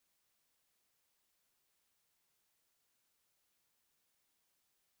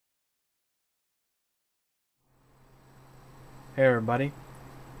Hey everybody,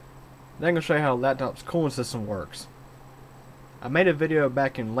 now I'm going to show you how a laptop's cooling system works. I made a video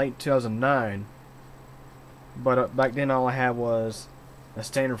back in late 2009, but back then all I had was a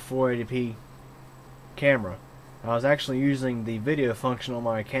standard 480p camera. I was actually using the video function on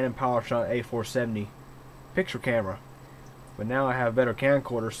my Canon PowerShot A470 picture camera, but now I have better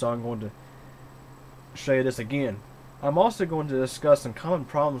camcorders, so I'm going to show you this again. I'm also going to discuss some common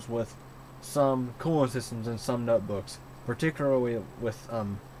problems with some cooling systems in some notebooks, particularly with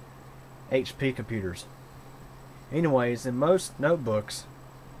HP computers. Anyways, in most notebooks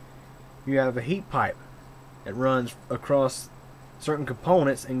you have a heat pipe that runs across certain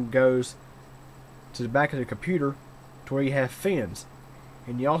components and goes to the back of the computer to where you have fins,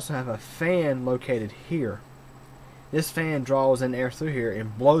 and you also have a fan located here. This fan draws in air through here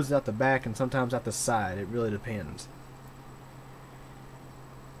and blows out the back and sometimes out the side. It really depends.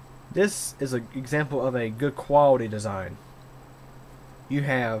 This is an example of a good quality design. You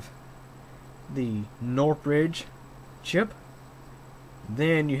have the Northbridge chip,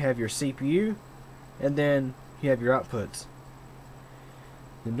 then you have your CPU, and then you have your outputs.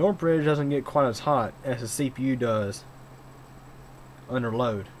 The Northbridge doesn't get quite as hot as the CPU does under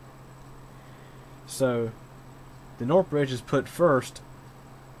load. So the Northbridge is put first,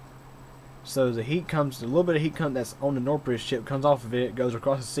 so the heat comes, a little bit of heat that's on the Northbridge chip comes off of it, goes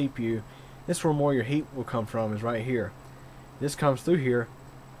across the CPU. This is where more your heat will come from, is right here. This comes through here,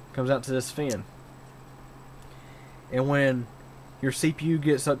 comes out to this fan. And when your CPU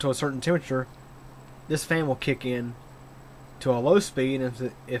gets up to a certain temperature, this fan will kick in to a low speed,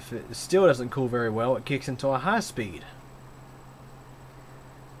 and if it still doesn't cool very well, it kicks into a high speed.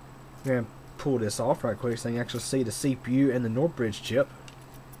 I'm going to pull this off right quick so you can actually see the CPU and the Northbridge chip.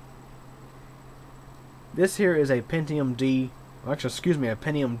 This here is a Pentium a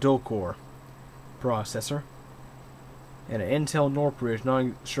Pentium dual core processor and an Intel Northbridge, not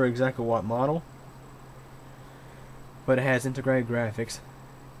sure exactly what model, but it has integrated graphics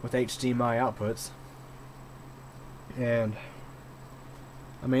with HDMI outputs. And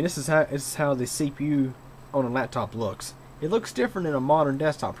I mean, this is how the CPU on a laptop looks. It looks different in a modern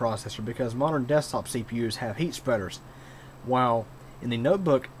desktop processor because modern desktop CPUs have heat spreaders, while in the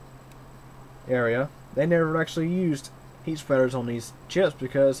notebook area they never actually used heat spreaders on these chips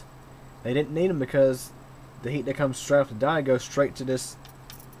because they didn't need them, because the heat that comes straight off the die goes straight to this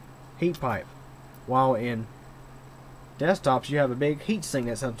heat pipe, while in desktops you have a big heat sink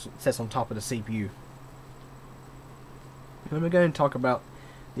that sits on top of the CPU. Let me go ahead and talk about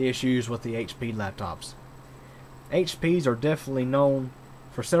the issues with the HP laptops. HPs are definitely known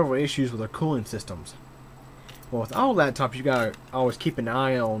for several issues with their cooling systems. Well, with all laptops, you gotta always keep an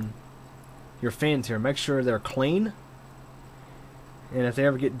eye on your fans here. Make sure they're clean, and if they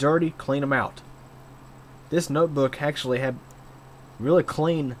ever get dirty, clean them out. This notebook actually had really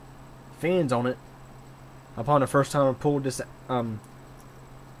clean fans on it upon the first time I pulled this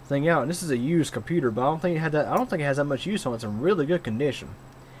thing out. And this is a used computer, but I don't think it has that much use on it. It's in really good condition.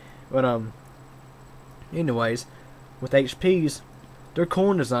 But anyways, with HPs, their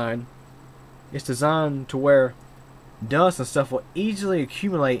cooling design is designed to where dust and stuff will easily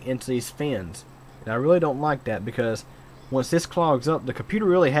accumulate into these fans, and I really don't like that, because once this clogs up, the computer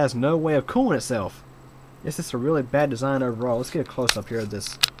really has no way of cooling itself. It's just a really bad design overall. Let's get a close up here of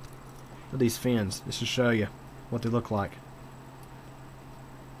these fins just to show you what they look like.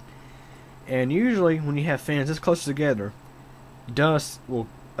 And usually when you have fans this close together, dust will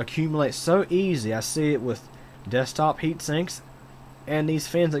accumulate so easy. I see it with desktop heat sinks and these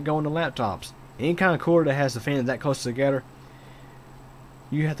fans that go into laptops. Any kind of cooler that has the fans that close together,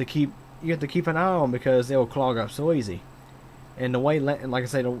 you have to keep an eye on, because they will clog up so easy. And the way, like I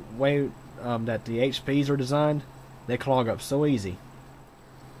say, the way that the HPs are designed, they clog up so easy.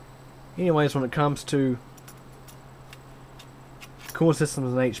 Anyways, when it comes to cooling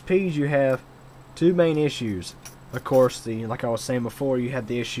systems and HPs, you have two main issues. Of course, like I was saying before, you have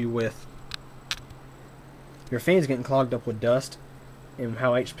the issue with your fans getting clogged up with dust, and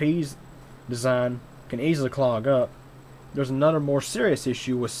how HP's design can easily clog up. There's another more serious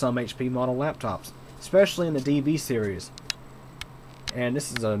issue with some HP model laptops, especially in the DV series. And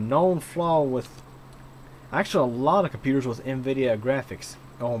this is a known flaw with actually a lot of computers with NVIDIA graphics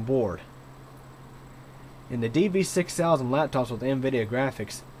on board. In the DV6000 laptops with NVIDIA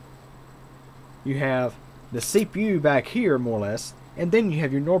graphics, you have the CPU back here, more or less, and then you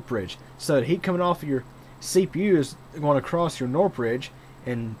have your Northbridge. So the heat coming off of your CPU is going across your Northbridge,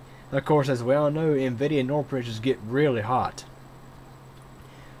 and of course, as we all know, NVIDIA Northbridges get really hot.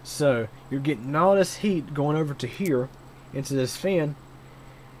 So you're getting all this heat going over to here into this fan,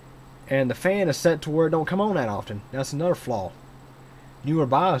 and the fan is set to where it don't come on that often. That's another flaw. newer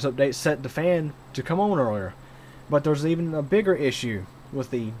BIOS updates set the fan to come on earlier. But there's even a bigger issue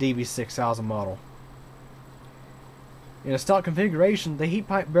with the DV6000 model. In a stock configuration, the heat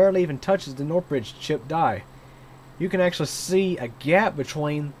pipe barely even touches the Northbridge chip die. You can actually see a gap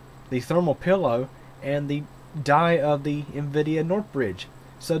between the thermal pillow and the die of the NVIDIA Northbridge.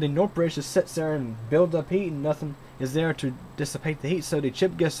 So the Northbridge just sits there and builds up heat, and nothing is there to dissipate the heat. So the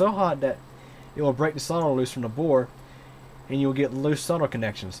chip gets so hot that it will break the solder loose from the board, and you'll get loose solder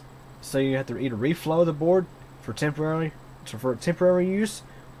connections. So you have to either reflow the board for temporary use,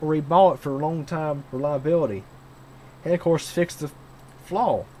 or reball it for long time reliability. And of course, fix the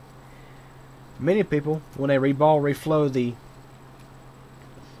flaw. Many people, when they reflow the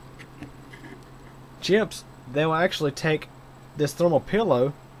chips, they will actually take this thermal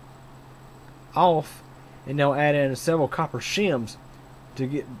pillow off, and they'll add in several copper shims to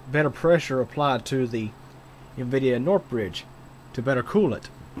get better pressure applied to the NVIDIA Northbridge to better cool it.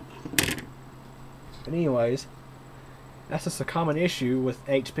 But anyways, that's just a common issue with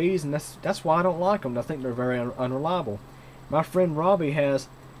HPs, and that's why I don't like them. I think they're very unreliable. My friend Robbie has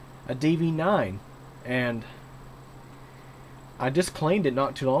a DV9, and I just cleaned it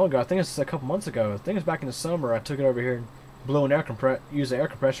not too long ago. I think it's a couple months ago. I think it's back in the summer. I took it over here and blew an used the air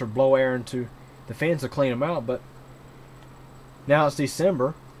compressor to blow air into the fans to clean them out. But now it's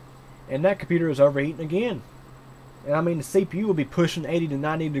December, and that computer is overheating again. And I mean, the CPU will be pushing 80 to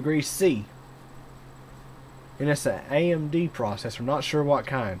 90 degrees C. And it's an AMD processor, not sure what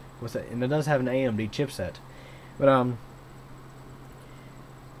kind, and it does have an AMD chipset. But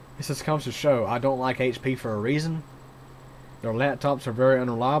this just comes to show I don't like HP for a reason. Their laptops are very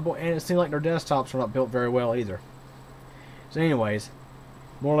unreliable, and it seems like their desktops are not built very well either. So anyways,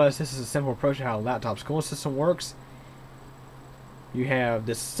 more or less this is a simple approach to how a laptop's cooling system works. You have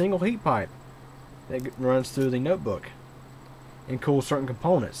this single heat pipe that runs through the notebook and cools certain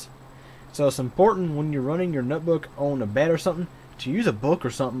components. So it's important when you're running your notebook on a bed or something to use a book or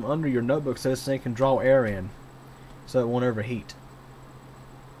something under your notebook so this thing can draw air in, so it won't overheat.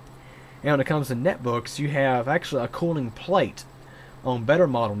 And when it comes to netbooks, you have actually a cooling plate on better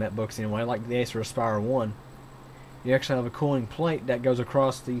model netbooks anyway, like the Acer Aspire 1. You actually have a cooling plate that goes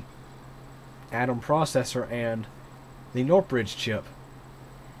across the Atom processor and the Northbridge chip.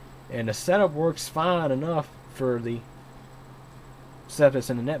 And the setup works fine enough for the setup that's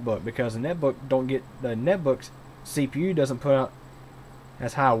in the netbook, because the netbook's CPU doesn't put out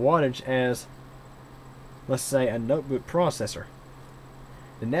as high wattage as, let's say, a notebook processor.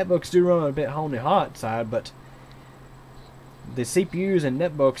 The netbooks do run a bit on the hot side, but the CPUs and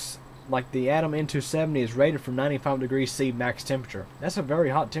netbooks, like the Atom N270, is rated for 95 degrees C max temperature. That's a very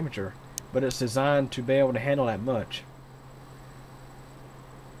hot temperature, but it's designed to be able to handle that much.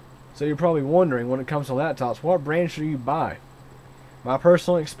 So you're probably wondering, when it comes to laptops, what brand should you buy? My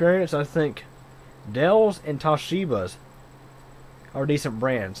personal experience, I think Dell's and Toshiba's are decent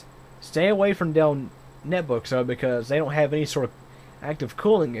brands. Stay away from Dell netbooks though, because they don't have any sort of active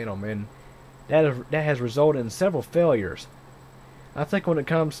cooling in them, and that has resulted in several failures. I think when it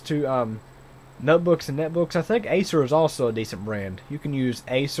comes to notebooks and netbooks, I think Acer is also a decent brand. You can use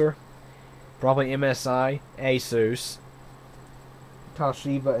Acer, probably MSI, Asus,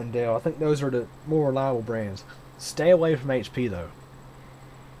 Toshiba, and Dell. I think those are the more reliable brands. Stay away from HP though.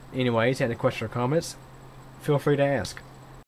 Anyways, any questions or comments, feel free to ask.